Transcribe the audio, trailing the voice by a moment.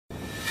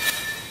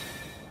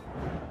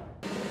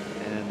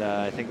and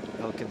I think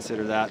he'll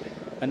consider that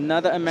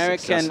another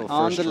American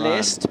on the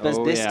list,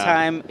 but this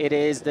time it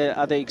is the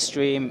other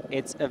extreme.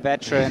 It's a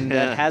veteran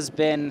that has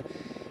been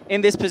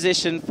in this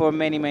position for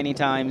many, many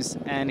times,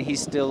 and he's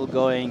still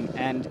going.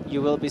 And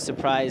you will be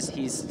surprised,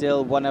 he's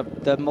still one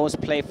of the most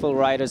playful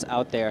riders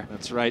out there.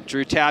 That's right.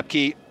 Drew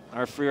Tabke,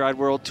 our Freeride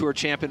World Tour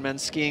champion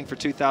men's skiing for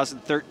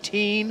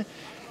 2013,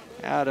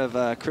 out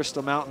of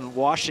Crystal Mountain,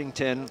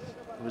 Washington,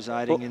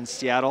 residing in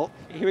Seattle.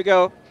 Here we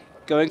go.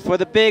 Going for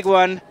the big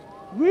one.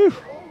 Woo!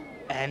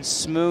 And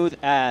smooth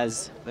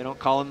as. They don't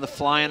call him the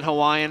Flying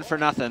Hawaiian for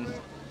nothing.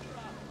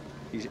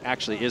 He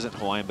actually isn't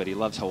Hawaiian, but he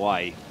loves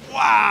Hawaii.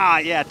 Wow,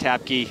 yeah,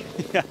 Tabke.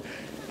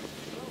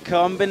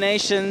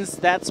 Combinations,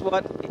 that's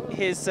what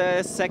his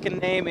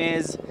second name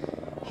is.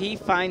 He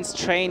finds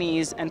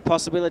trainees and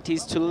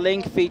possibilities to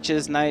link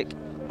features like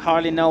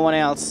hardly no one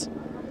else.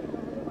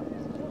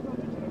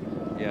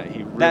 Yeah,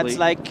 he really... That's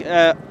like,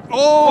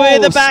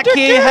 with the back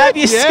here, have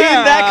you seen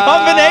that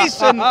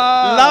combination?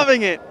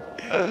 Loving it.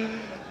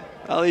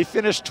 Well, he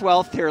finished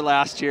 12th here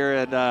last year,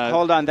 and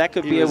hold on, that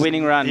could be a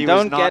winning run.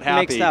 Don't get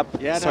mixed up.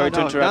 Yeah, sorry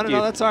to interrupt you.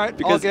 No, that's all right.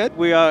 Because all good.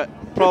 We are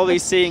probably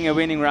seeing a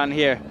winning run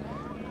here.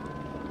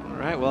 All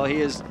right. Well, he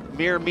is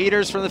mere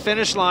meters from the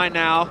finish line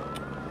now.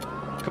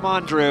 Come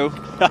on, Drew.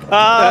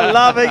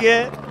 Loving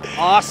it.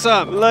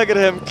 Awesome. Look at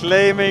him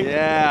claiming.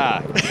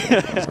 Yeah.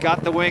 He's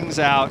got the wings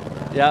out.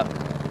 Yep.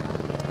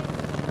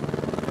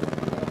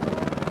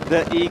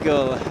 The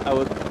eagle.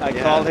 I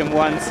called him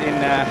once in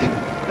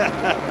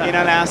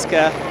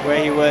Alaska,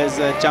 where he was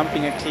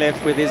jumping a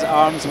cliff with his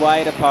arms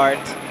wide apart,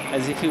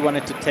 as if he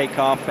wanted to take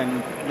off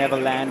and never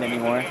land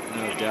anymore.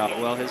 No doubt.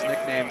 Well, his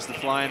nickname's the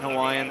Flying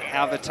Hawaiian,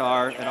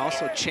 Avatar, and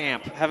also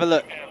Champ. Have a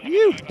look.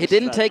 He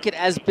didn't take it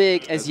as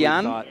big as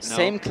Jan. No.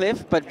 Same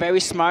cliff, but very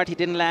smart. He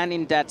didn't land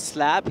in that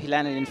slab. He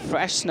landed in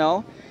fresh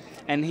snow.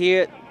 And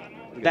here,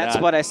 that's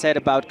what I said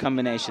about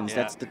combinations. Yeah.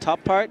 That's the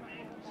top part.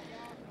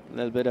 A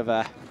little bit of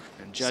a...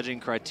 Judging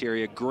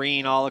criteria,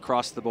 green all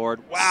across the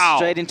board. Wow!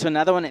 Straight into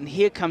another one, and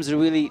here comes a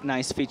really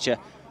nice feature.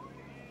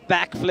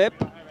 Backflip,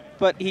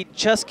 but he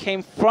just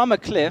came from a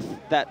cliff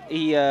that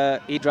he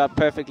dropped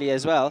perfectly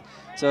as well.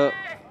 So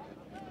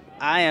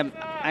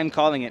I'm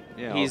calling it.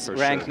 Yeah, he's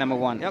ranked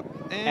 #1. Yep.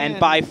 And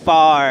by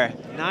far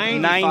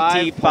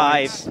 95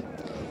 points.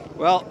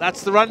 Well,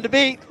 that's the run to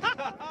beat.